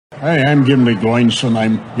Hi, I'm Gimli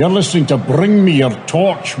Goinson. You're listening to Bring Me Your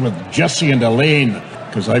Torch with Jesse and Elaine,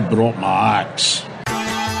 because I brought my axe.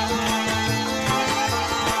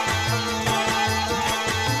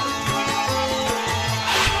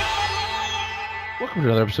 Welcome to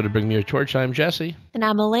another episode of Bring Me Your Torch. I'm Jesse. And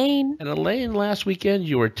I'm Elaine. And Elaine, last weekend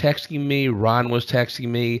you were texting me, Ron was texting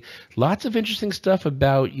me, lots of interesting stuff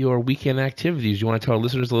about your weekend activities. You want to tell our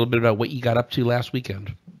listeners a little bit about what you got up to last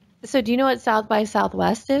weekend? So do you know what South by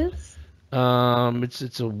Southwest is?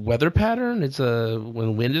 It's a weather pattern. It's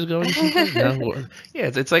when wind is going. No?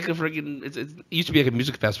 Yeah, it's like a freaking. It used to be like a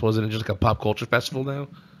music festival, isn't it? Just like a pop culture festival now.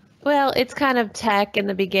 Well, it's kind of tech in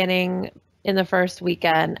the beginning, in the first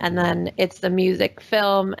weekend, and then it's the music,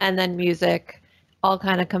 film, and then music, all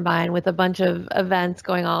kind of combined with a bunch of events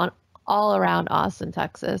going on all around Austin,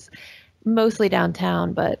 Texas, mostly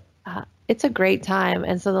downtown, but it's a great time.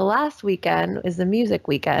 And so the last weekend is the music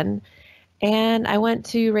weekend. And I went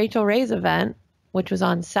to Rachel Ray's event, which was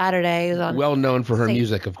on Saturday. It was on well known for her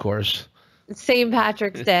music, of course. St.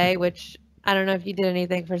 Patrick's Day, which I don't know if you did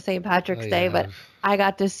anything for St. Patrick's Day, but I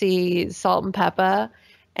got to see Salt and Pepper.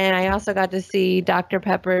 And I also got to see Dr.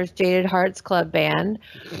 Pepper's Jaded Hearts Club Band,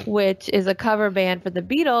 which is a cover band for the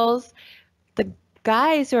Beatles. The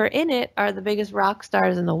guys who are in it are the biggest rock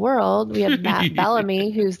stars in the world. We have Matt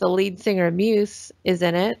Bellamy, who's the lead singer of Muse, is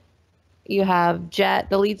in it. You have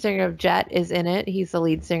Jet, the lead singer of Jet is in it. He's the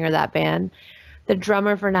lead singer of that band. The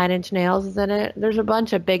drummer for Nine Inch Nails is in it. There's a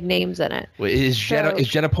bunch of big names in it. Wait, is Jet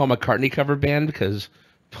a Paul McCartney cover band? Because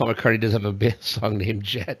Paul McCartney does have a song named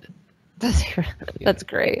Jet. That's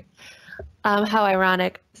great. How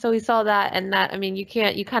ironic. So we saw that, and that, I mean, you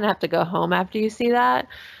kind of have to go home after you see that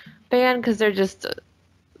band, because they're just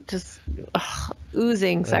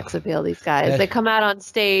oozing sex appeal, these guys. They come out on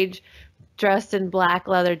stage dressed in black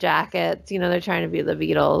leather jackets. They're trying to be the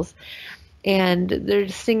Beatles, and they're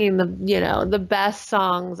singing the best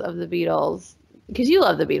songs of the Beatles, because you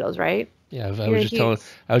love the Beatles, right? Yeah, I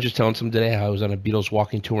was just telling some today how I was on a Beatles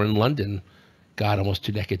walking tour in London. God, almost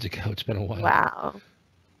 2 decades ago. It's been a while. Wow.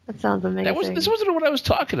 That sounds amazing. This wasn't what I was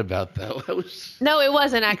talking about, though. No, it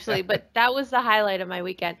wasn't, actually, but that was the highlight of my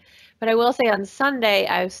weekend. But I will say, on Sunday,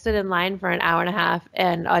 I stood in line for an hour and a half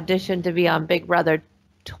and auditioned to be on Big Brother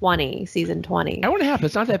 20, season 20. Hour and a half,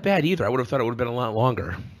 it's not that bad either. I would have thought it would have been a lot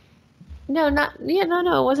longer. No,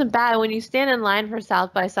 it wasn't bad. When you stand in line for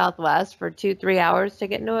South by Southwest for 2-3 hours to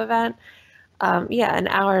get into an event, an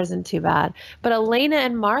hour isn't too bad. But Elena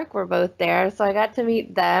and Mark were both there, so I got to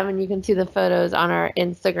meet them, and you can see the photos on our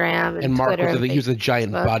Instagram and Mark Twitter. He was a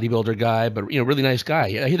giant bodybuilder guy, but really nice guy.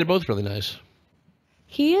 Yeah, they're both really nice.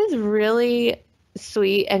 He is really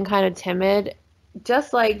sweet and kind of timid,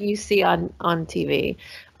 just like you see on TV.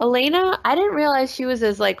 Elena, I didn't realize she was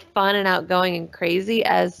as fun and outgoing and crazy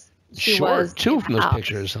as she was. Too, from those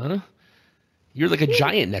pictures, huh? You're like a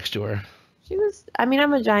giant next to her.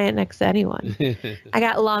 I'm a giant next to anyone. I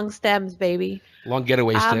got long stems, baby. Long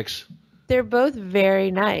getaway sticks. They're both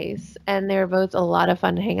very nice, and they're both a lot of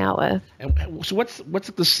fun to hang out with. And so what's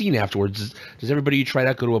the scene afterwards? Does everybody you tried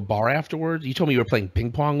out go to a bar afterwards? You told me you were playing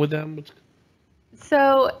ping pong with them.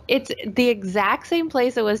 So it's the exact same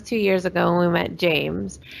place it was 2 years ago when we met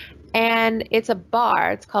James. And it's a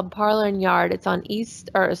bar. It's called Parlor and Yard. It's on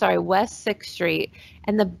West 6th Street.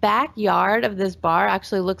 And the backyard of this bar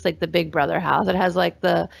actually looks like the Big Brother house. It has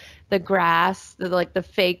the grass, the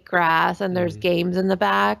fake grass, and there's games in the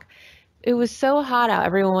back. It was so hot out.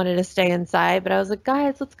 Everyone wanted to stay inside, but I was like,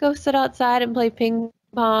 guys, let's go sit outside and play ping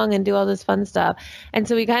pong and do all this fun stuff. And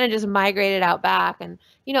so we kind of just migrated out back. And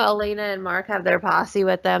Elena and Mark have their posse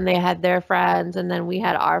with them. They had their friends, and then we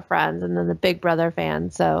had our friends, and then the Big Brother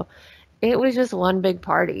fans. So it was just one big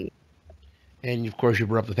party. And of course, you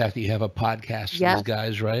brought up the fact that you have a podcast for these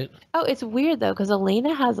guys, right? Oh, it's weird though, because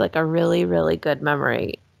Elena has a really, really good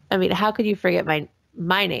memory. I mean, how could you forget my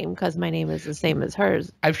name? Because my name is the same as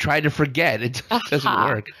hers. I've tried to forget. It doesn't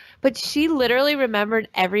work. But she literally remembered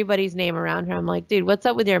everybody's name around her. I'm like, dude, what's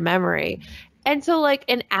up with your memory? And so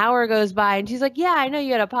an hour goes by, and she's like, yeah, I know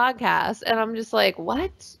you had a podcast. And I'm just like,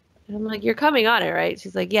 what? And I'm like, you're coming on it, right?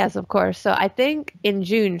 She's like, yes, of course. So I think in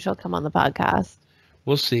June she'll come on the podcast.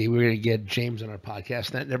 We'll see. We're going to get James on our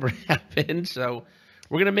podcast. That never happened. So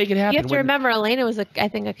we're going to make it happen. You have to remember, Elena was, I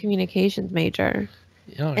think, a communications major.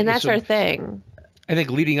 And that's her thing. I think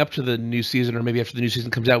leading up to the new season, or maybe after the new season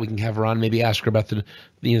comes out, we can have her on, maybe ask her about the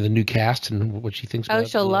new cast and what she thinks about it. Oh,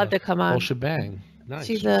 she'll love to come on. Whole shebang. Nice.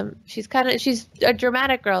 She's a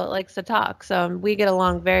dramatic girl that likes to talk, so we get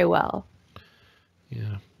along very well.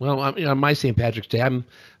 Yeah. Well, on my St. Patrick's Day, I'm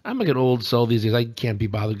I'm like an old soul these days. I can't be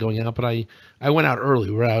bothered going out, but I went out early.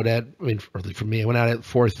 We're out at, I mean, early for me. I went out at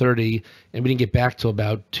 4:30, and we didn't get back till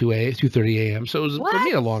about 2:30 a.m. So it was for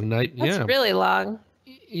me a long night. That's really long.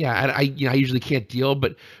 Yeah, and I usually can't deal,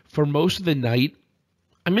 but for most of the night,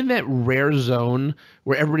 I'm in that rare zone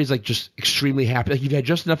where everybody's like just extremely happy. Like you've had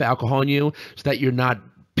just enough alcohol in you so that you're not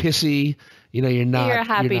pissy. You're not. You're a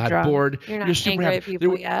happy you're not drunk. bored. You're not super angry happy. at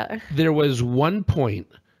people yet. There was one point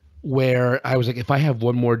where I was like, if I have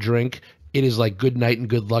one more drink, it is like good night and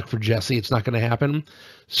good luck for Jesse. It's not going to happen.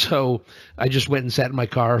 So I just went and sat in my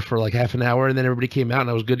car for like half an hour, and then everybody came out, and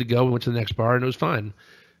I was good to go. We went to the next bar, and it was fine.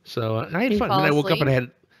 So I had fun. And then I woke up and I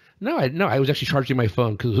had I was actually charging my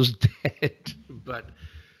phone because it was dead.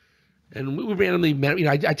 And we randomly met.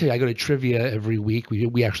 I tell you, I go to trivia every week.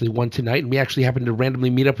 We actually won tonight, and we actually happened to randomly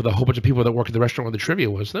meet up with a whole bunch of people that work at the restaurant where the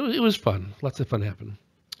trivia was. So it was fun. Lots of fun happened.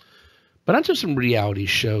 But onto some reality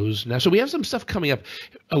shows now. So we have some stuff coming up.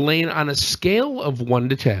 Elaine, on a scale of 1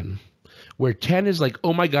 to 10, where 10 is like,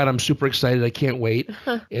 oh my God, I'm super excited, I can't wait,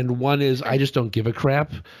 and 1 is, I just don't give a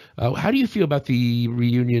crap. How do you feel about the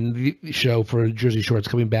reunion show for Jersey Shore? It's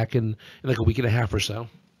coming back in like a week and a half or so.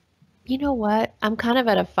 You know what? I'm kind of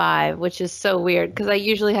at a 5, which is so weird because I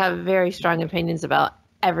usually have very strong opinions about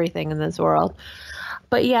everything in this world.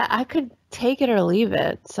 But yeah, I could take it or leave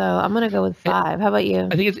it. So I'm going to go with 5. How about you?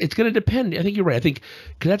 I think it's going to depend. I think you're right. I think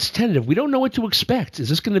because that's tentative. We don't know what to expect. Is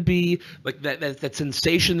this going to be like that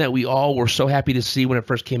sensation that we all were so happy to see when it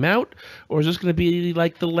first came out? Or is this going to be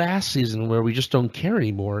like the last season where we just don't care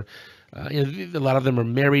anymore? A lot of them are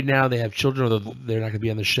married now. They have children, although they're not going to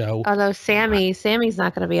be on the show. Although Sammy's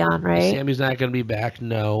not going to be on, right? Sammy's not going to be back,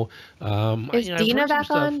 no. Is Dina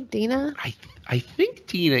back on? Dina? I think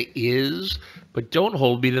Dina is, but don't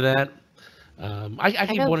hold me to that. I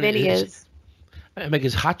keep know wondering, Vinny is. I'm like,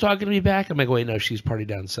 is Hot Dog going to be back? I'm like, wait, no, she's party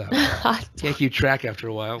down south. Can't keep track after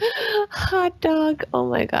a while. Hot Dog. Oh,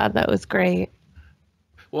 my God. That was great.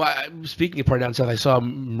 Well, speaking of party down south, I saw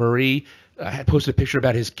Murray had posted a picture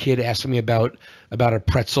about his kid asking me about a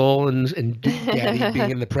pretzel and Daddy being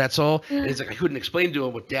in the pretzel. And he's like, I couldn't explain to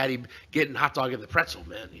him what Daddy getting hot dog in the pretzel,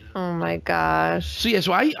 man. Oh my gosh. So yeah,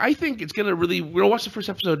 so I think it's gonna really, we're gonna watch the first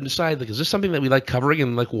episode and decide, like, is this something that we like covering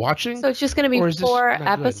and like watching? So it's just gonna be 4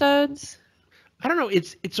 episodes? I don't know.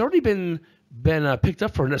 It's already been picked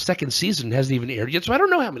up for a second season. It hasn't even aired yet, so I don't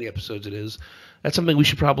know how many episodes it is. That's something we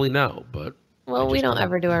should probably know, but. Well, we don't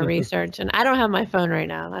ever do our research, and I don't have my phone right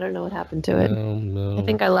now. I don't know what happened to it. No. I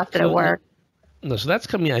think I left it at work. No, so that's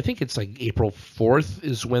coming. I think it's like April 4th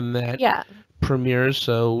is when that premieres.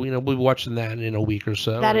 So we'll be watching that in a week or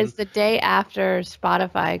so. That is the day after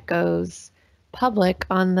Spotify goes public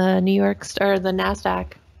on the New York or the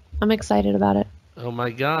NASDAQ. I'm excited about it. Oh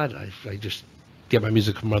my God! I just get my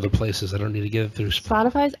music from other places. I don't need to get it through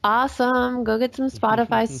Spotify. Spotify's awesome. Go get some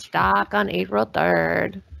Spotify stock on April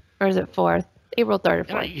 3rd. Or is it 4th? April 3rd or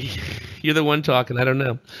 4th. You're the one talking. I don't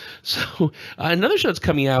know. So another show that's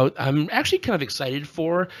coming out, I'm actually kind of excited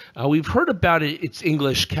for. We've heard about its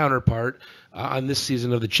English counterpart on this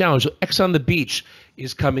season of The Challenge. So X on the Beach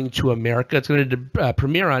is coming to America. It's going to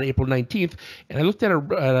premiere on April 19th. And I looked at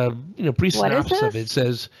a brief synopsis of it. It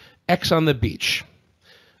says X on the Beach.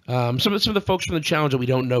 Some of the folks from the challenge that we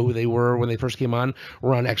don't know who they were when they first came on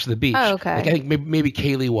were on X on the Beach. Oh, okay. Like I think maybe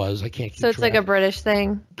Kaylee was. I can't keep So it's track. like a British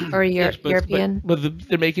thing or European? But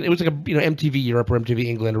they're making it was like a MTV Europe or MTV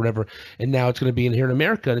England or whatever, and now it's going to be in here in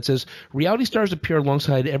America. And it says reality stars appear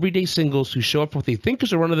alongside everyday singles who show up for what they think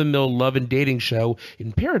is a run-of-the-mill love and dating show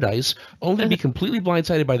in paradise, only to be completely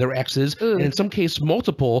blindsided by their exes, and in some cases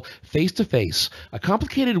multiple, face-to-face. A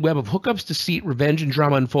complicated web of hookups, deceit, revenge, and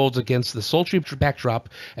drama unfolds against the sultry backdrop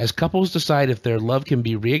as couples decide if their love can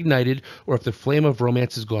be reignited or if the flame of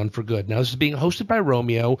romance is gone for good. Now, this is being hosted by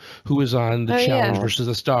Romeo, who is on The Challenge versus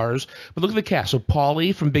the Stars. But look at the cast. So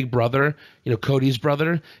Paulie from Big Brother, Cody's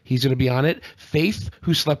brother, he's going to be on it. Faith,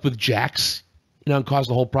 who slept with Jax, and caused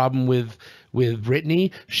the whole problem with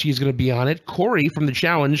Brittany, she's going to be on it. Corey from The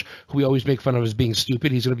Challenge, who we always make fun of as being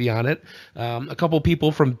stupid, he's going to be on it. A couple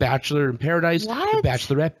people from Bachelor in Paradise, The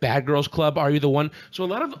Bachelorette, Bad Girls Club, Are You the One? So a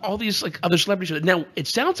lot of all these like other celebrities. Now, it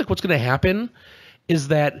sounds like what's going to happen is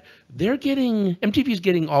that MTV's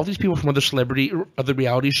getting all these people from other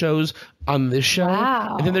reality shows on this show,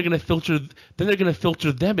 and then they're going to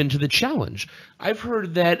filter them into the challenge. I've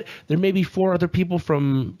heard that there may be 4 other people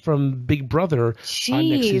from Big Brother on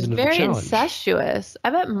next season of the challenge. Very incestuous.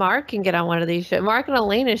 I bet Mark can get on one of these shows. Mark and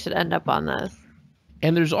Elaine should end up on this.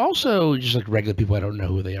 And there's also just like regular people. I don't know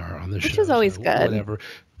who they are on this show. Which is always good. Whatever.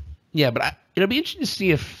 Yeah, but it'll be interesting to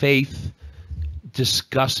see if Faith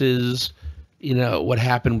discusses what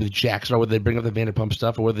happened with Jackson, or whether they bring up the Vanderpump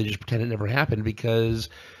stuff, or whether they just pretend it never happened. Because,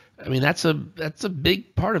 I mean, that's a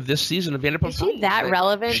big part of this season of Vanderpump Is Rules. she that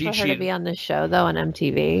relevant for her to be on this show though on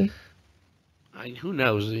MTV? Who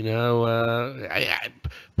knows?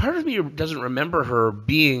 Part of me doesn't remember her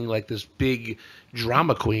being like this big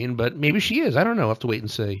drama queen, but maybe she is. I don't know. I'll have to wait and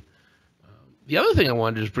see. The other thing I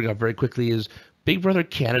wanted to just bring up very quickly is Big Brother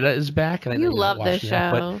Canada is back, and I know You you're love not this watching show.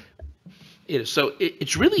 that, but it is. So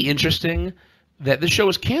it's really interesting that this show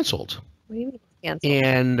was canceled. What do you mean canceled?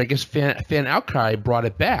 And I guess fan outcry brought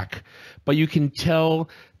it back, but you can tell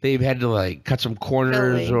they've had to like cut some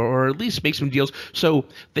corners Really? or at least make some deals. So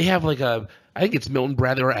they have like I think it's Milton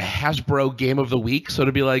Bradley or a Hasbro game of the week. So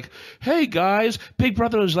to be like, hey guys, Big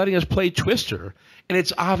Brother is letting us play Twister. And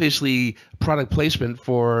it's obviously product placement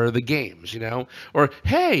for the games, Or,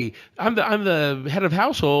 hey, I'm the head of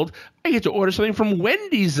household. I get to order something from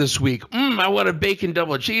Wendy's this week. I want a bacon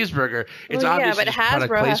double cheeseburger. It's obviously but just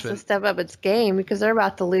product Hasbro has placement. to step up its game because they're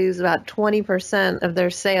about to lose about 20% of their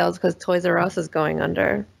sales because Toys R Us is going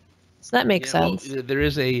under. So that makes sense. Well, there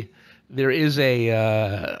is a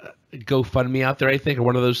GoFundMe out there, I think, or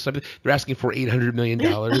one of those. They're asking for $800 million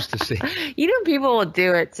to see. People will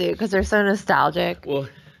do it too because they're so nostalgic. Well,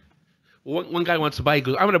 one guy wants to buy. He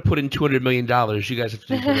goes, "I'm going to put in $200 million. You guys have to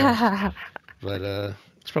do that." But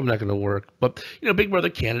it's probably not going to work. But Big Brother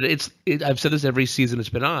Canada. I've said this every season it's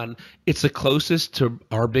been on. It's the closest to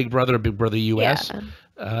our Big Brother or Big Brother US.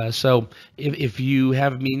 Yeah. So if you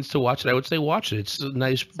have means to watch it, I would say watch it. It's a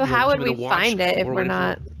nice. So how would we find it if we're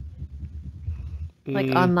not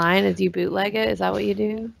online? Do you bootleg it? Is that what you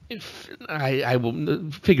do? I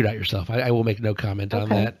will figure it out yourself. I will make no comment on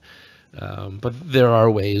that. But there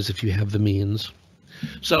are ways if you have the means.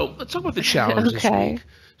 So let's talk about the challenge this week.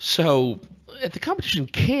 So at the competition,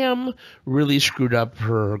 Cam really screwed up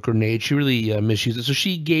her grenade. She really misused it. So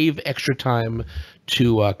she gave extra time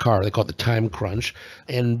to Cara. They call it the time crunch.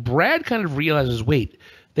 And Brad kind of realizes, wait,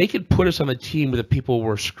 they could put us on the team where the people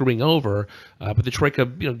were screwing over, but the Troika,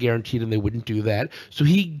 guaranteed them they wouldn't do that. So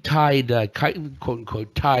he tied, quote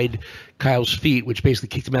unquote, tied Kyle's feet, which basically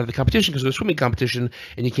kicked him out of the competition because it was a swimming competition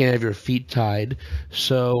and you can't have your feet tied.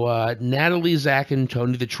 So Natalie, Zach, and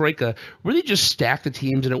Tony, the Troika, really just stacked the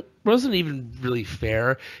teams, and it wasn't even really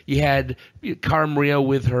fair. You had Cara Maria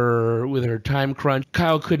with her time crunch.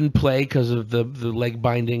 Kyle couldn't play because of the leg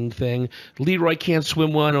binding thing. Leroy can't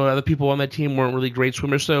swim well, and other people on that team weren't really great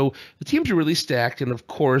swimmers. So the teams are really stacked, and of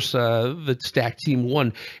course the stacked team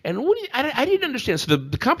won. And I didn't understand. So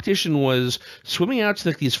the competition was swimming out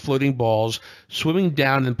to these floating balls, swimming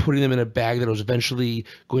down and putting them in a bag that was eventually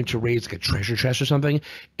going to raise like a treasure chest or something.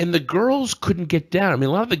 And the girls couldn't get down. I mean,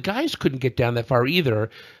 a lot of the guys couldn't get down that far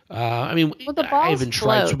either. The balls I haven't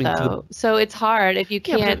tried float, swimming though. So it's hard if you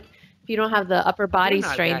can't, if you don't have the upper body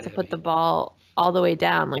strength to put the ball all the way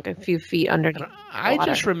down, like a few feet underneath. I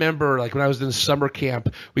just remember, like when I was in summer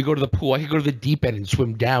camp, we go to the pool. I could go to the deep end and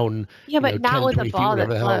swim down. Yeah, but not 10, with 20 a ball feet,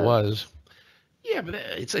 whatever that the hell it floats. was. Yeah, but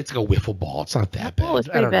it's like a wiffle ball. It's not that bad. Ball was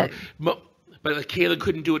I don't pretty know. But Kayla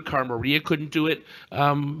couldn't do it. Cara Maria couldn't do it.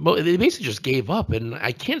 They basically just gave up, and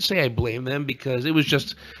I can't say I blame them because it was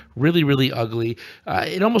just really, really ugly.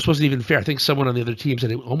 It almost wasn't even fair. I think someone on the other team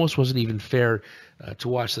said it almost wasn't even fair to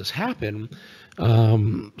watch this happen.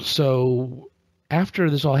 So after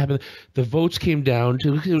this all happened, the votes came down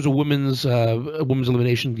to it was a women's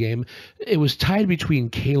elimination game. It was tied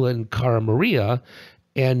between Kayla and Cara Maria.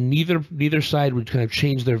 And neither side would kind of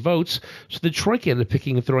change their votes, so the Troika ended up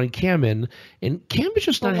picking and throwing Cam in, and Cam was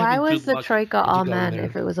just not having good luck. Why was the Troika all men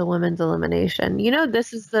if it was a women's elimination?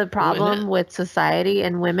 This is the problem with society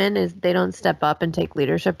and women is they don't step up and take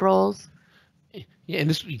leadership roles. Yeah,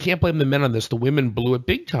 and you can't blame the men on this. The women blew it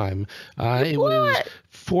big time. It was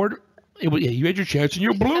you had your chance and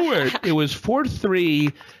you blew it. It was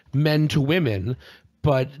 4-3 men to women.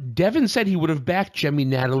 But Devin said he would have backed Jemmy,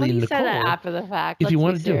 Natalie, and Nicole. He said that after the fact. If he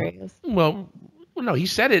wanted to do it. Well, no, he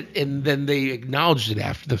said it, and then they acknowledged it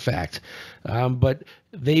after the fact. But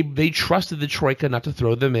they trusted the Troika not to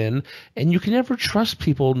throw them in, and you can never trust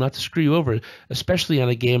people not to screw you over, especially on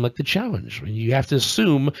a game like the Challenge. I mean, you have to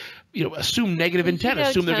assume negative intent,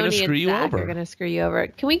 assume they're going to screw you over. They're going to screw you over.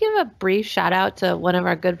 Can we give a brief shout out to one of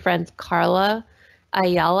our good friends, Carla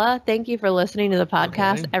Ayala? Thank you for listening to the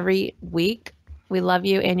podcast every week. We love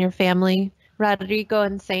you and your family. Rodrigo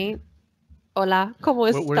and Saint. Hola, ¿cómo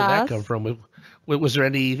estás? Where did that come from? Was there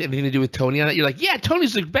anything to do with Tony on it? You're like, yeah,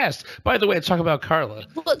 Tony's the best. By the way, let's talk about Carla.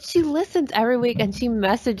 Well, she listens every week and she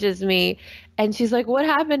messages me and she's like, what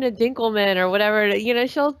happened to Dinkelman or whatever?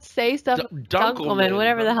 She'll say stuff. Dunkelman,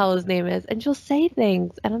 whatever the hell his name is. And she'll say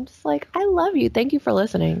things. And I'm just like, I love you. Thank you for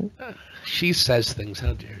listening. She says things.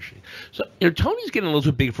 How dare she? So, Tony's getting a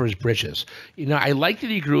little too big for his britches. I like that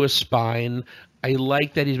he grew a spine. I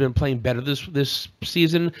like that he's been playing better this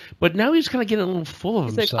season, but now he's kind of getting a little full of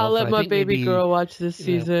himself. He's like, I'll let my baby girl watch this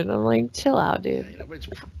season. I'm like, chill out, dude.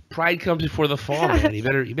 Pride comes before the fall, man.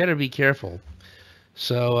 You better be careful.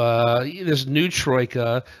 So this new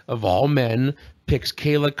troika of all men picks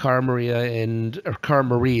Kayla, Cara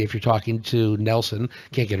Marie, if you're talking to Nelson,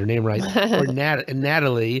 can't get her name right, or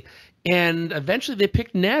Natalie. And eventually they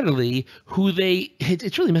picked Natalie, who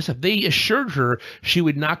it's really messed up. They assured her she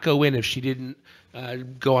would not go in if she didn't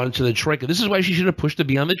go on to the troika. This is why she should have pushed to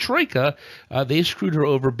be on the troika. They screwed her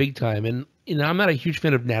over big time. And I'm not a huge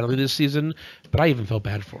fan of Natalie this season, but I even felt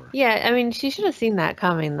bad for her. Yeah, I mean, she should have seen that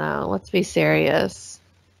coming, though. Let's be serious.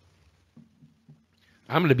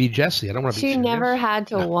 I'm going to be Jesse. I don't want to be serious. She never had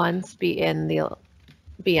to once be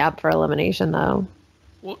up for elimination, though.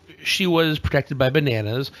 Well, she was protected by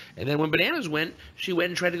Bananas, and then when Bananas went, she went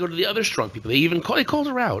and tried to go to the other strong people. They called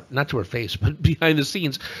her out, not to her face, but behind the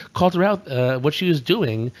scenes, called her out what she was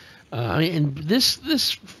doing. And this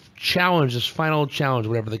challenge, this final challenge,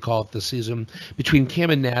 whatever they call it this season, between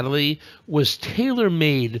Cam and Natalie was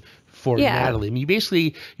tailor-made for Natalie. I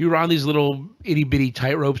mean, you were on these little itty-bitty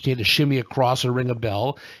tightropes. You had to shimmy across or ring a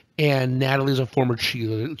bell, and Natalie's a former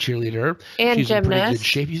cheerleader. And she's gymnast. in pretty good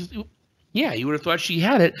shape. Yeah, you would have thought she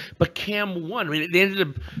had it, but Cam won. I mean, they ended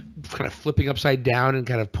up kind of flipping upside down and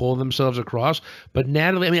kind of pulling themselves across. But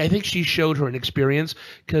Natalie, I mean, I think she showed her inexperience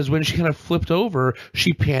because when she kind of flipped over,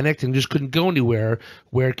 she panicked and just couldn't go anywhere,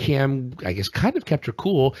 where Cam, I guess, kind of kept her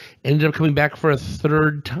cool, ended up coming back for a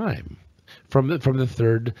third time from the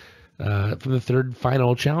third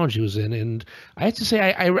final challenge he was in. And I have to say,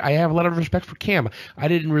 I have a lot of respect for Cam. I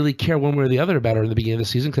didn't really care one way or the other about her in the beginning of the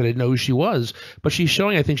season because I didn't know who she was. But she's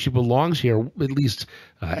showing I think she belongs here, at least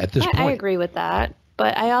at this point. I agree with that.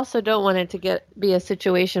 But I also don't want it to be a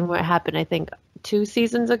situation where it happened, I think, 2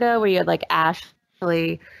 seasons ago, where you had like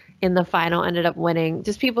Ashley in the final ended up winning.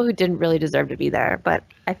 Just people who didn't really deserve to be there. But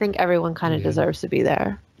I think everyone kind of deserves to be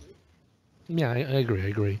there. Yeah, I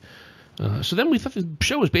agree. So then we thought the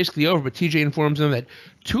show was basically over, but TJ informs them that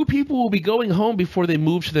 2 people will be going home before they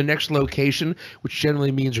move to the next location, which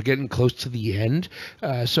generally means they're getting close to the end.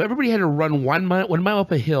 So everybody had to run 1 mile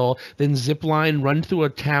up a hill, then zip line, run through a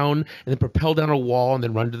town, and then propel down a wall, and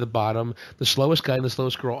then run to the bottom. The slowest guy and the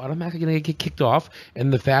slowest girl automatically going to get kicked off,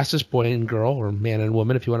 and the fastest boy and girl, or man and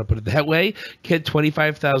woman, if you want to put it that way, get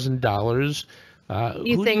 $25,000.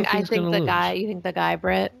 You think the guy,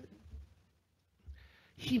 Britt?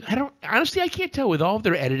 Honestly, I can't tell with all of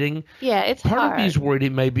their editing. Yeah, it's part hard. of me is worried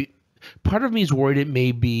it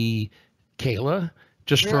may be Kayla,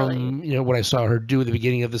 just from what I saw her do at the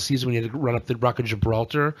beginning of the season when you had to run up the Rock of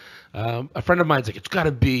Gibraltar. A friend of mine's like, it's got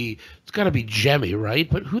to be Jemmy, right?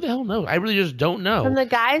 But who the hell knows? I really just don't know. From the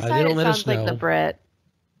guy's side, it sounds like the Brit.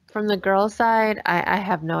 From the girl's side, I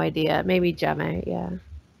have no idea. Maybe Jemmy. Yeah.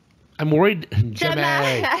 I'm worried. Jemmy.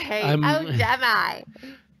 Jemmy.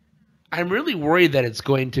 I'm really worried that it's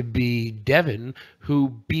going to be Devin who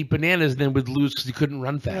beat Bananas and then would lose because he couldn't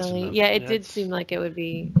run fast enough. Yeah, it did seem like it would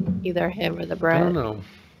be either him or the Brit. I don't know.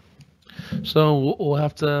 So we'll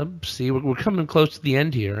have to see. We're coming close to the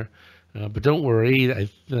end here. But don't worry. I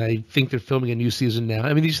think they're filming a new season now.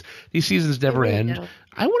 I mean, these seasons never end.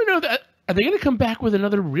 I want to know that are they going to come back with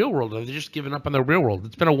another Real World? Or are they just giving up on the Real World?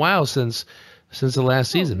 It's been a while since the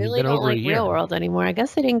last season. Really it's been don't over like a year. Real World anymore. I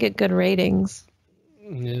guess they didn't get good ratings.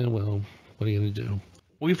 Yeah, well, what are you going to do?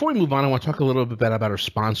 Well, before we move on, I want to talk a little bit about our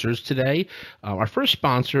sponsors today. Our first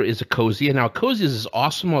sponsor is Ecosia. Now, Ecosia is this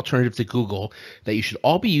awesome alternative to Google that you should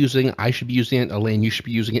all be using. I should be using it. Elaine, you should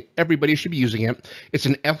be using it. Everybody should be using it. It's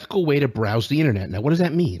an ethical way to browse the internet. Now, what does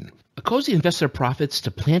that mean? Ecosia invests their profits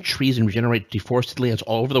to plant trees and regenerate deforested lands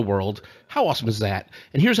all over the world. How awesome is that?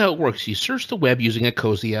 And here's how it works. You search the web using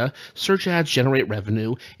Ecosia, search ads generate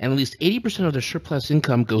revenue, and at least 80% of their surplus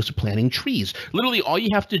income goes to planting trees. Literally, all you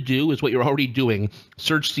have to do is what you're already doing,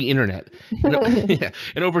 search the internet.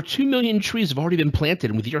 And over 2 million trees have already been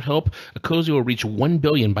planted, and with your help, Ecosia will reach 1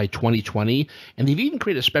 billion by 2020. And they've even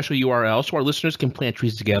created a special URL so our listeners can plant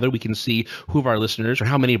trees together. We can see who of our listeners or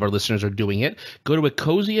how many of our listeners are doing it. Go to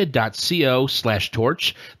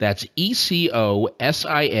ecosia.co/torch. That's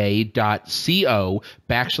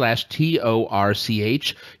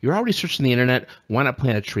ecosia.co/TORCH. You're already searching the internet. Why not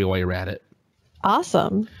plant a tree while you're at it?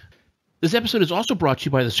 Awesome. This episode is also brought to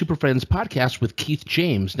you by the Super Friends podcast with Keith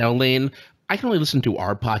James. Now, Elaine, I can only listen to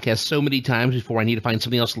our podcast so many times before I need to find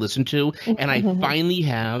something else to listen to. And I finally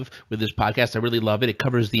have with this podcast. I really love it. It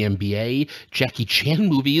covers the NBA, Jackie Chan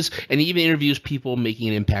movies, and even interviews people making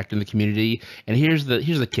an impact in the community. And here's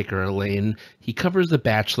the kicker, Elaine. He covers The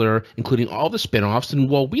Bachelor, including all the spinoffs. And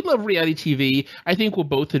while we love reality TV, I think we'll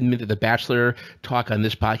both admit that The Bachelor talk on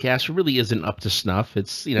this podcast really isn't up to snuff.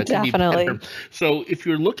 It's, it can be better. So if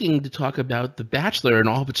you're looking to talk about The Bachelor and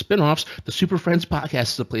all of its spinoffs, the Super Friends podcast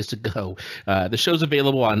is the place to go. The show's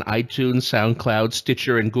available on iTunes, SoundCloud,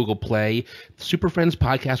 Stitcher, and Google Play. The Super Friends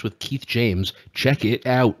podcast with Keith James. Check it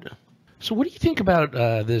out. So what do you think about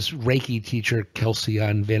this Reiki teacher, Kelsey,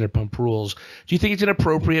 on Vanderpump Rules? Do you think it's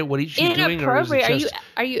inappropriate what she's doing? Inappropriate?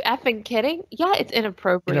 Are you effing kidding? Yeah, it's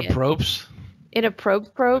inappropriate.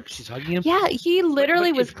 Inappropriate? She's hugging him? Yeah, he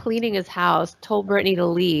literally was cleaning his house, told Brittany to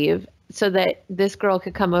leave so that this girl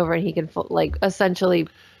could come over and he could essentially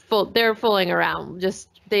they're fooling around. Just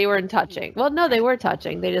they weren't touching. Well, no, they were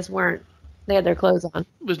touching. They just weren't. They had their clothes on.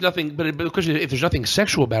 There's nothing, but because if there's nothing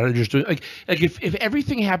sexual about it, just doing like if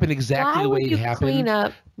everything happened exactly the way it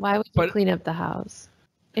happened. Why would you clean up the house?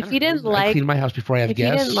 If you didn't I clean my house before I have guests.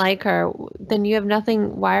 If you didn't like her, then you have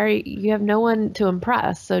nothing. You have no one to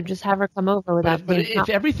impress? So just have her come over without. But if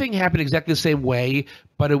everything happened exactly the same way,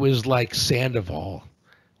 but it was like Sandoval,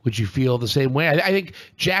 would you feel the same way? I think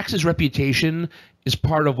Jax's reputation is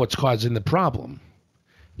part of what's causing the problem.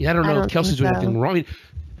 Yeah, I don't know if Kelsey's doing anything wrong. I mean,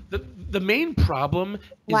 the main problem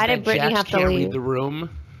is that Jax can't read the room.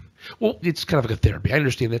 Well, it's kind of like a therapy. I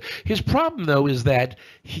understand that. His problem, though, is that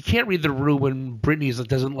he can't read the room when Brittany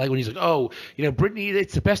doesn't like when he's like, oh, Brittany,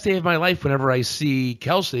 it's the best day of my life whenever I see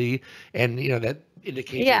Kelsey, and that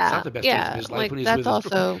indicates it's not the best day of his life when he's with his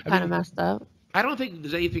girlfriend. That's also kind of messed up. I don't think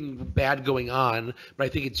there's anything bad going on, but I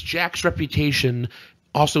think it's Jax's reputation.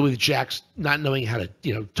 Also, with Jax not knowing how to,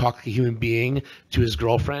 talk like a human being to his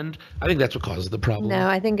girlfriend, I think that's what causes the problem. No,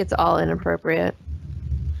 I think it's all inappropriate.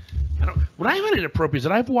 What I find inappropriate is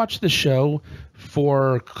that I've watched the show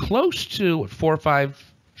for close to 4 or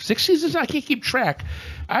 5, 6 seasons. I can't keep track.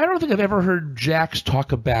 I don't think I've ever heard Jax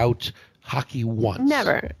talk about hockey once.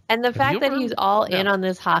 Never. And the fact that he's all in on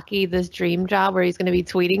this dream job where he's going to be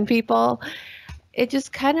tweeting people, it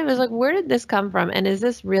just kind of is like, where did this come from? And is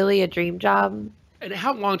this really a dream job? And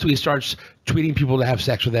how long until he starts tweeting people to have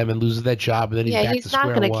sex with them and loses that job, and then he's back to square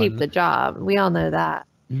one? Yeah, he's not going to keep the job. We all know that.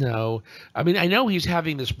 No. I mean, I know he's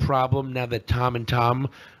having this problem now that Tom and Tom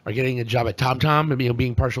are getting a job at TomTom and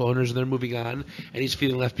being partial owners, and they're moving on, and he's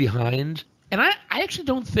feeling left behind. And I actually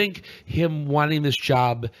don't think him wanting this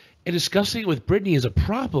job and discussing it with Brittany is a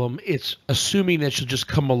problem. It's assuming that she'll just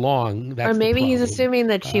come along. That's or maybe he's assuming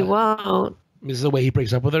that she won't. Is the way he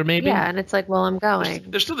breaks up with her, maybe? Yeah, and it's like, well, I'm going.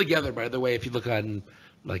 They're still together, by the way, if you look on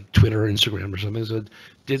like Twitter or Instagram or something.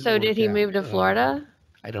 So did he move to Florida?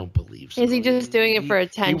 I don't believe so. Is he just doing it for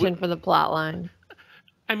attention for the plot line?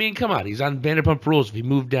 I mean, come on. He's on Vanderpump Rules. If you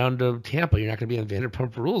move down to Tampa, you're not going to be on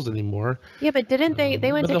Vanderpump Rules anymore. Yeah, but didn't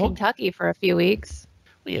they went to Kentucky for a few weeks?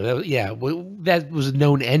 Yeah, that was a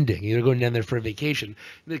known ending. You're going down there for a vacation.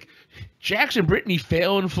 Like, Jax and Brittany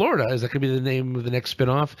fail in Florida. Is that going to be the name of the next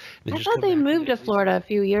spinoff? I thought they moved to Florida a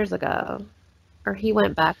few years ago. Or he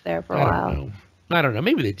went back there for a while. I don't know.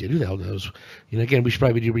 Maybe they did. Who the hell knows? Again, we should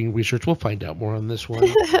probably do research. We'll find out more on this one.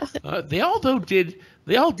 They all did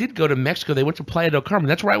go to Mexico. They went to Playa del Carmen.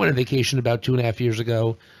 That's where I went on vacation about 2.5 years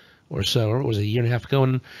ago. Or so, or it was a year and a half ago,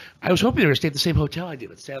 and I was hoping they were going to stay at the same hotel I did,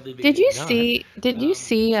 but sadly they did not. Did you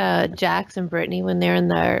see Jax and Brittany when they're in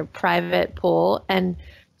their private pool and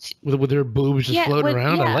with their boobs just floating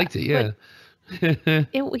around? Yeah, I liked it. Yeah,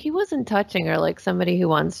 he wasn't touching her like somebody who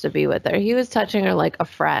wants to be with her. He was touching her like a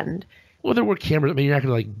friend. Well, there were cameras. I mean, you're not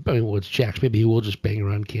going to it's Jax. Maybe he will just bang her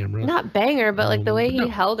on camera. Not bang her, but the way he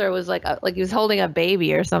held her was like he was holding a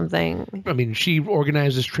baby or something. I mean, she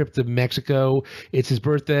organized this trip to Mexico. It's his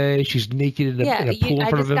birthday. She's naked in a pool in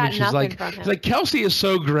front of him, and she's like, Kelsey is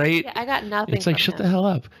so great. Yeah, I got nothing. It's like, shut the hell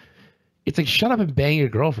up. It's like, shut up and bang your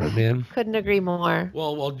girlfriend, man. Couldn't agree more.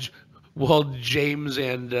 Well, James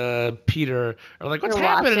and Peter are like, what's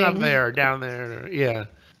happening up there, down there? Yeah.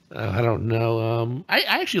 I don't know. I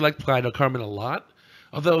actually like Playa del Carmen a lot.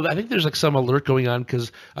 Although I think there's like some alert going on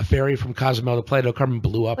because a ferry from Cozumel to Playa del Carmen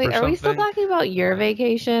blew up or something. Are we still talking about your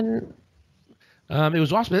vacation? It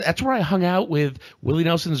was awesome. That's where I hung out with Willie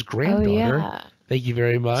Nelson's granddaughter. Oh, yeah. Thank you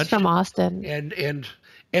very much. She's from Austin.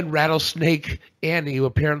 And Rattlesnake Annie, who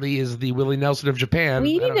apparently is the Willie Nelson of Japan.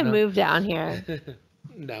 We need to move down here.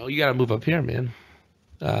 No, you got to move up here, man.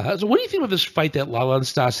 So what do you think of this fight that Lala and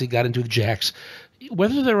Stassi got into with Jax?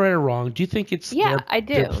 Whether they're right or wrong, do you think it's their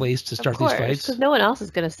place to start these fights? Because no one else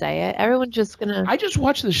is going to say it. Everyone's just going to... I just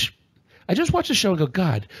watched this... I just watch the show and go,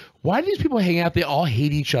 God, why do these people hang out? They all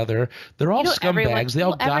hate each other. They're all scumbags. They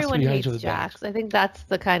all gossip behind each other's backs. I think that's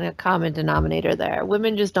the kind of common denominator there.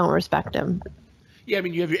 Women just don't respect him. Yeah, I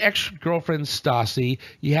mean, you have your ex-girlfriend, Stassi.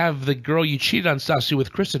 You have the girl you cheated on, Stassi,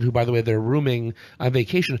 with Kristen, who, by the way, they're rooming on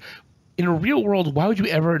vacation. In a real world, why would you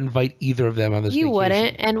ever invite either of them on this vacation? You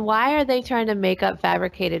wouldn't. And why are they trying to make up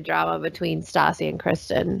fabricated drama between Stassi and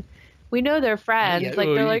Kristen? We know they're friends. Yeah,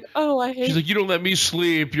 they're like, oh, I hate. She's like, you don't let me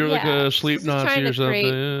sleep. You're like a sleep Nazi or something.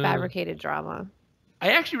 Create fabricated drama. I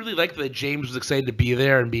actually really like that James was excited to be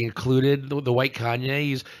there and be included. The white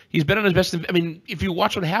Kanye, he's been on his best. I mean, if you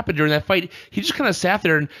watch what happened during that fight, he just kind of sat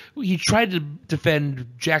there and he tried to defend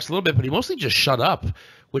Jax a little bit, but he mostly just shut up,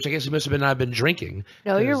 which I guess he must have not been drinking.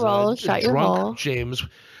 Know your role. Shut your hole. James.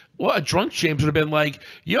 Well, a drunk James would have been like,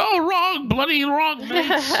 "You're wrong, bloody wrong,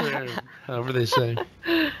 mates," or however they say.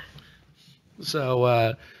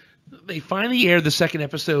 So they finally aired the second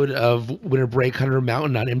episode of Winter Break Hunter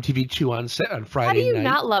Mountain on MTV2 on Friday How do you night.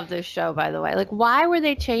 not love this show, by the way? Like, why were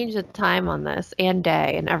they changed the time on this and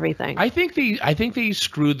day and everything? I think they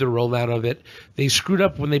screwed the rollout of it. They screwed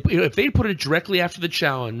up when they if they put it directly after the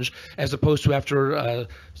challenge as opposed to after a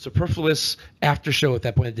superfluous after show at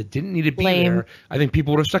that point that didn't need to be there. I think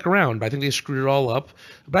people would have stuck around. But I think they screwed it all up.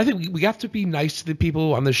 But I think we have to be nice to the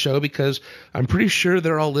people on the show because I'm pretty sure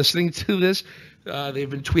they're all listening to this. They've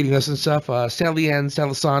been tweeting us and stuff. Sally Ann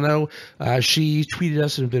Salisano, she tweeted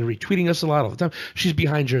us and been retweeting us a lot all the time. She's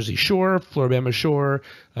behind Jersey Shore, Floribama Shore,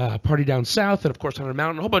 Party Down South, and of course Hunter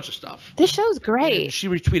Mountain, a whole bunch of stuff. This show's great. And she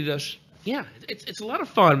retweeted us. Yeah, it's a lot of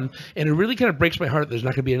fun, and it really kind of breaks my heart that there's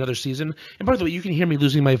not going to be another season. And by the way, you can hear me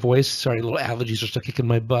losing my voice. Sorry, little allergies are still kicking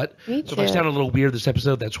my butt. Me too. So if I sound a little weird this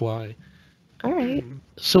episode, that's why. All right.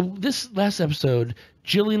 So this last episode,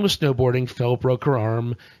 Jillian was snowboarding, fell, broke her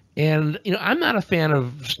arm. And, I'm not a fan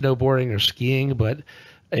of snowboarding or skiing, but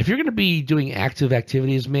if you're going to be doing active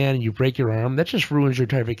activities, man, and you break your arm, that just ruins your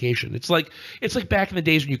entire vacation. It's like back in the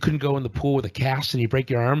days when you couldn't go in the pool with a cast and you break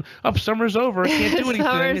your arm. Oh, summer's over. I can't do anything.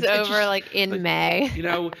 Summer's over like in May.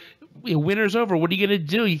 Winter's over. What are you going to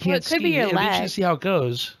do? You can't ski. Could be your leg. See how it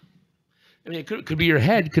goes. I mean, it could be your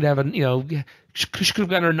head. Could have she could have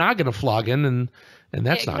gotten her noggin a flogging, and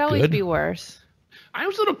that's not good. It could always be worse. I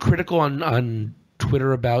was a little critical on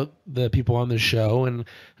Twitter about the people on the show, and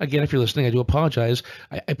again, if you're listening, I do apologize.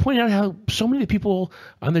 I pointed out how so many people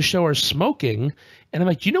on the show are smoking, and I'm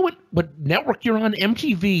like, do you know what network you're on?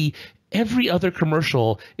 MTV. Every other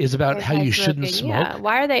commercial is about how you shouldn't smoke. Yeah.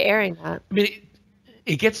 Why are they airing that? I mean,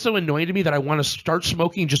 it gets so annoying to me that I want to start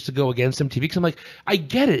smoking just to go against MTV because I'm like, I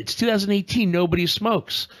get it. It's 2018. Nobody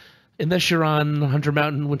smokes. Unless you're on Hunter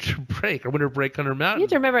Mountain Winter Break or Winter Break Hunter Mountain. You have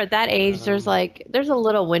to remember at that age, there's a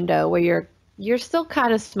little window where you're still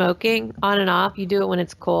kind of smoking on and off. You do it when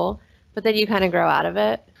it's cool, but then you kind of grow out of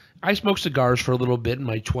it. I smoked cigars for a little bit in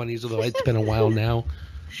my 20s, although it's been a while now.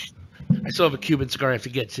 I still have a Cuban cigar I have to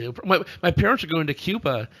get to. My parents are going to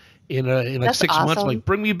Cuba in like 6 months. I'm like,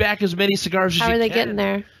 bring me back as many cigars as you can. How are they getting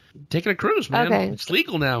there? Taking a cruise, man. Okay. It's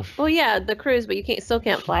legal now. Well, yeah, the cruise, but you still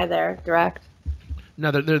can't fly there direct. No,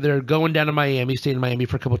 they're going down to Miami, staying in Miami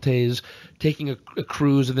for a couple of days, taking a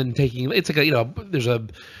cruise, and then it's like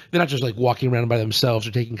they're not just like walking around by themselves.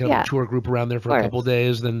 They're taking kind of a tour group around there for a couple of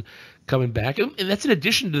days, then coming back, and that's in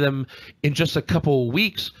addition to them in just a couple of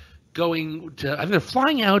weeks going to. I think they're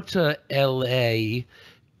flying out to L.A.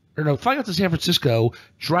 Flying out to San Francisco,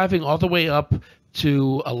 driving all the way up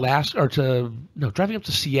to Alaska driving up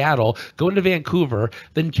to Seattle, going to Vancouver,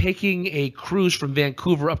 then taking a cruise from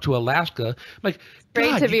Vancouver up to Alaska. I'm like,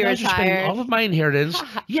 great to be guys retired. Are spending all of my inheritance.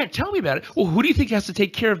 Yeah, tell me about it. Well, who do you think has to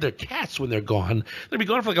take care of their cats when they're gone? They'll be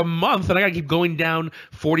gone for like a month, and I got to keep going down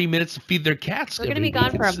 40 minutes to feed their cats. We're going to be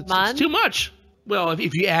gone for a month? It's too much. Well,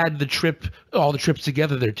 if you add all the trips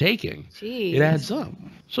together they're taking, Jeez. It adds up.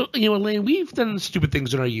 So, Elaine, we've done stupid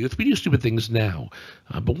things in our youth. We do stupid things now.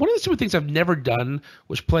 But one of the stupid things I've never done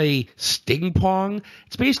was play sting pong.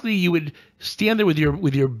 It's basically you would stand there with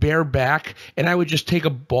your bare back, and I would just take a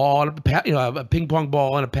ball, a ping pong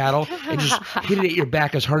ball and a paddle, and just hit it at your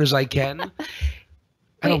back as hard as I can.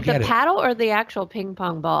 I don't get it. The paddle or the actual ping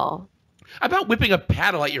pong ball? I'm not whipping a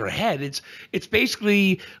paddle at your head. It's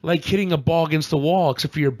basically like hitting a ball against the wall,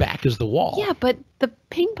 except for your back is the wall. Yeah, but the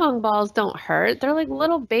ping pong balls don't hurt. They're like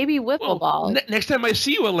little baby whipple balls. Next time I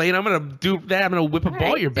see you, Elaine, I'm going to do that. I'm going to whip a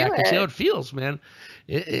ball at your back and see how it feels, man.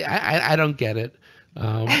 I don't get it.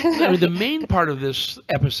 The main part of this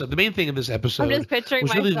episode, the main thing of this episode, I'm just picturing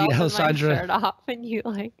was really myself the with my shirt off, and you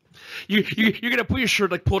like. You're gonna put your shirt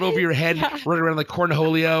like pulled over your head, running around like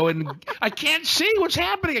Cornholio, and I can't see what's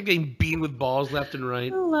happening. I'm getting beaten with balls left and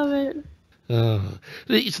right. I love it. So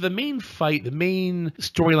the main fight, the main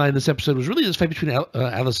storyline in this episode was really this fight between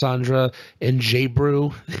Alessandra and J.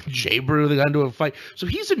 Brew. J. Brew, they got into a fight. So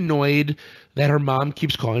he's annoyed that her mom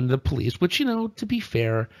keeps calling the police, which, to be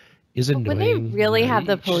fair, is annoying. Would they really have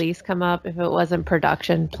the police come up if it wasn't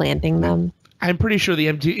production planting them? I'm pretty sure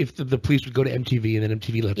if the police would go to MTV and then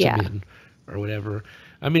MTV lets them in or whatever.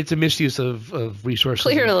 I mean, it's a misuse of resources,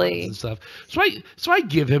 clearly, and stuff. So I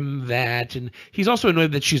give him that, and he's also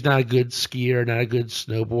annoyed that she's not a good skier, not a good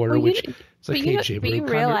snowboarder. But you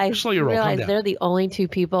realize they're the only two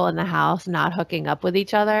people in the house not hooking up with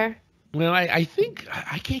each other. Well, I think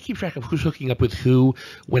I can't keep track of who's hooking up with who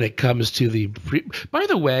when it comes to the. By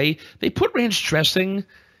the way, they put ranch dressing.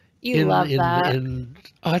 Love that.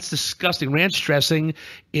 It's disgusting. Ranch dressing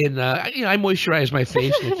in. I moisturize my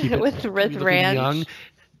face to keep it with ranch. Young.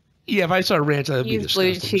 Yeah, if I saw ranch, that would be disgusting.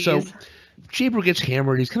 Blue cheese. So J. Brew gets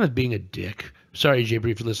hammered. He's kind of being a dick. Sorry, J.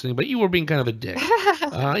 Brew, if you're listening, but you were being kind of a dick.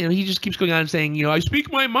 He just keeps going on and saying, I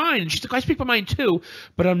speak my mind. And she's like, I speak my mind too,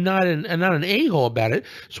 but I'm not an a-hole about it.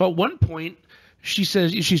 So at one point, she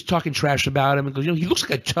says she's talking trash about him and goes, he looks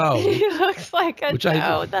like a toe. He looks like a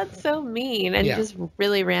toe. That's so mean and just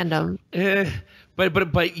really random. But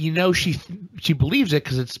she believes it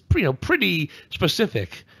because it's pretty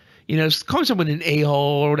specific. Calling someone an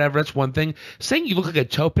a-hole or whatever, that's one thing. Saying you look like a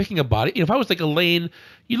toe, picking a body. If I was like Elaine,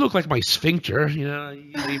 you look like my sphincter. You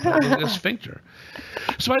look like a sphincter.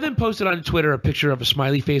 So I then posted on Twitter a picture of a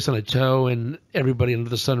smiley face on a toe, and everybody under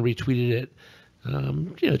the sun retweeted it.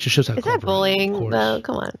 It just shows how Is that bullying? No,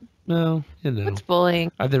 come on. No, What's bullying?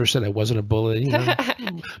 I've never said I wasn't a bully.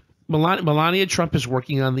 Melania Trump is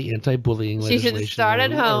working on the anti-bullying legislation. She should start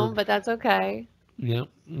at home, but that's okay. Yeah.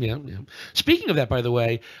 Speaking of that, by the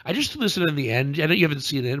way, I just listened in the end. I know you haven't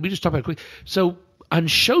seen it. We just talked about it quick. So on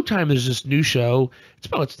Showtime, there's this new show.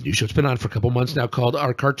 It's a new show. It's been on for a couple months now called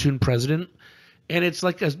Our Cartoon President. And it's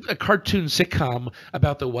like a cartoon sitcom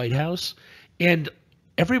about the White House. And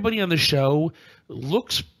everybody on the show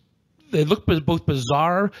look both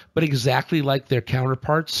bizarre, but exactly like their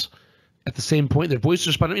counterparts at the same point. Their voices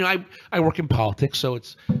are spun. I work in politics, so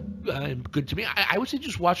it's good to me. I would say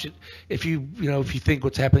just watch it if you think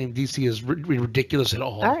what's happening in DC is ridiculous at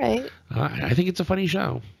all. All right. I think it's a funny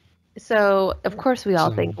show. So of course we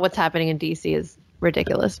all think what's happening in DC is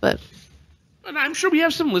ridiculous, but. And I'm sure we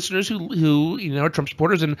have some listeners who are Trump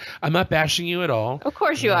supporters, and I'm not bashing you at all. Of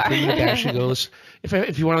course you are.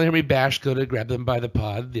 If you want to hear me bash, go to Grab Them by the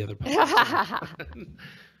Pod, the other podcast.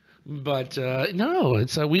 But no,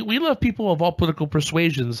 it's we love people of all political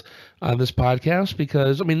persuasions on this podcast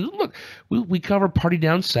because, look, we cover Party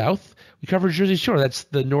Down South. We cover Jersey Shore. That's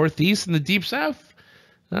the Northeast and the Deep South.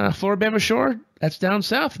 Floribama Shore, that's down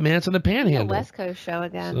south, man. It's on the Panhandle. The West Coast show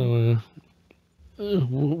again. So,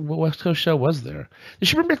 what West Coast show was there? They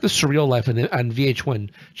should bring back The Surreal Life on VH1.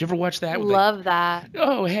 Did you ever watch that? Love that.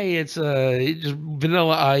 Oh, hey, it's just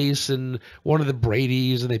Vanilla Ice and one of the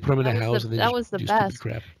Bradys, and they put them in a house. That was the best.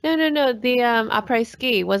 Crap. No. The après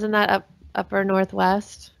ski, wasn't that upper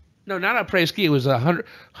Northwest? No, not après ski. It was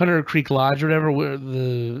Hunter Creek Lodge or whatever. Where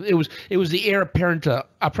it was the heir apparent to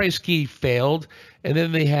après ski failed, and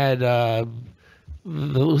then they had.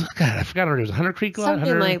 God, I forgot what it was. Hunter Creek Lodge?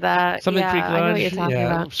 Something like that. Something Creek Lodge? I know what you're talking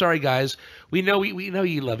about. Sorry, guys. We know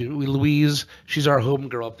you love you. Louise, she's our home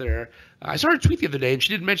girl up there. I saw her tweet the other day, and she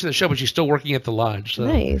didn't mention the show, but she's still working at the lodge. So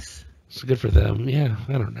nice. It's good for them. Yeah,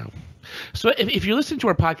 I don't know. So if you're listening to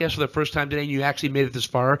our podcast for the first time today and you actually made it this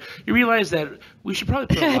far, you realize that we should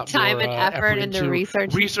probably put a lot time more and effort into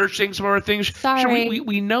researching some of our things. Sorry. Sure,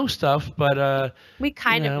 we know stuff, but we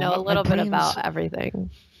kind of know a little bit about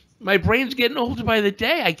everything. My brain's getting older by the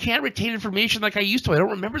day. I can't retain information like I used to. I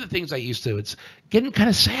don't remember the things I used to. It's getting kind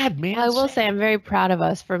of sad, man. I will say I'm very proud of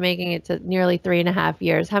us for making it to nearly 3.5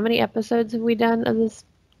 years. How many episodes have we done of this?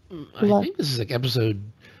 I think this is like episode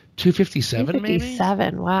 257, 257,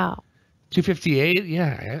 maybe? Wow. 258?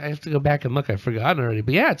 Yeah, I have to go back and look. I've forgotten already.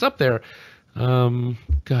 But yeah, it's up there. God,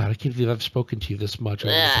 I can't believe I've spoken to you this much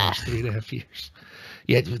over the past 3.5 years.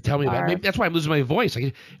 Yeah, tell me about it. Maybe that's why I'm losing my voice.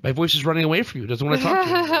 My voice is running away from you. It doesn't want to talk to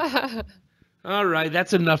you. All right,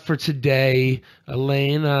 that's enough for today.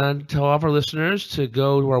 Elaine, tell all of our listeners to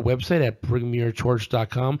go to our website at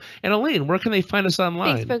bringmeyourtorch.com. And Elaine, where can they find us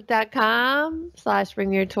online?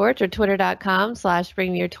 Facebook.com/bringmeyourtorch or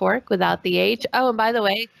Twitter.com/bringmeyourtorch without the H. Oh, and by the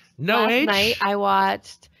way, last night I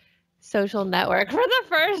watched Social Network for the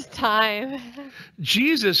first time.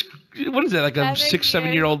 Jesus, what is that, like a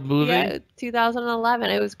 6-7-year-old movie? Yeah, 2011.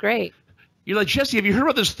 It was great. You're like, Jesse, have you heard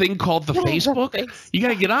about this thing called the Facebook? You got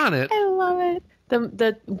to get on it. I love it.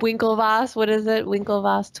 The Winklevoss, what is it?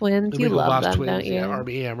 Winklevoss twins. You love them, don't you? Yeah,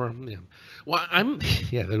 Armie Hammer. Yeah. Well,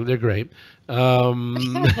 yeah, they're great. I'm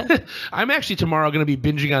actually tomorrow going to be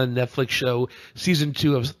binging on a Netflix show, season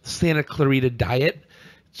 2 of Santa Clarita Diet.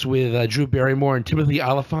 It's with Drew Barrymore and Timothy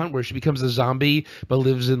Olyphant, where she becomes a zombie but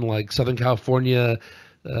lives in like Southern California,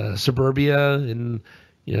 suburbia, and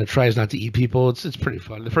tries not to eat people. It's pretty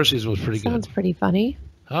fun. The first season was pretty good. Sounds pretty funny.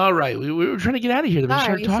 All right, we were trying to get out of here. Then we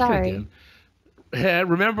started talking again.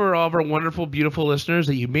 Remember, all of our wonderful, beautiful listeners,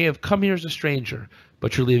 that you may have come here as a stranger,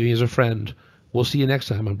 but you're leaving as a friend. We'll see you next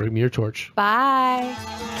time on Bring Me Your Torch.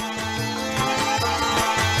 Bye.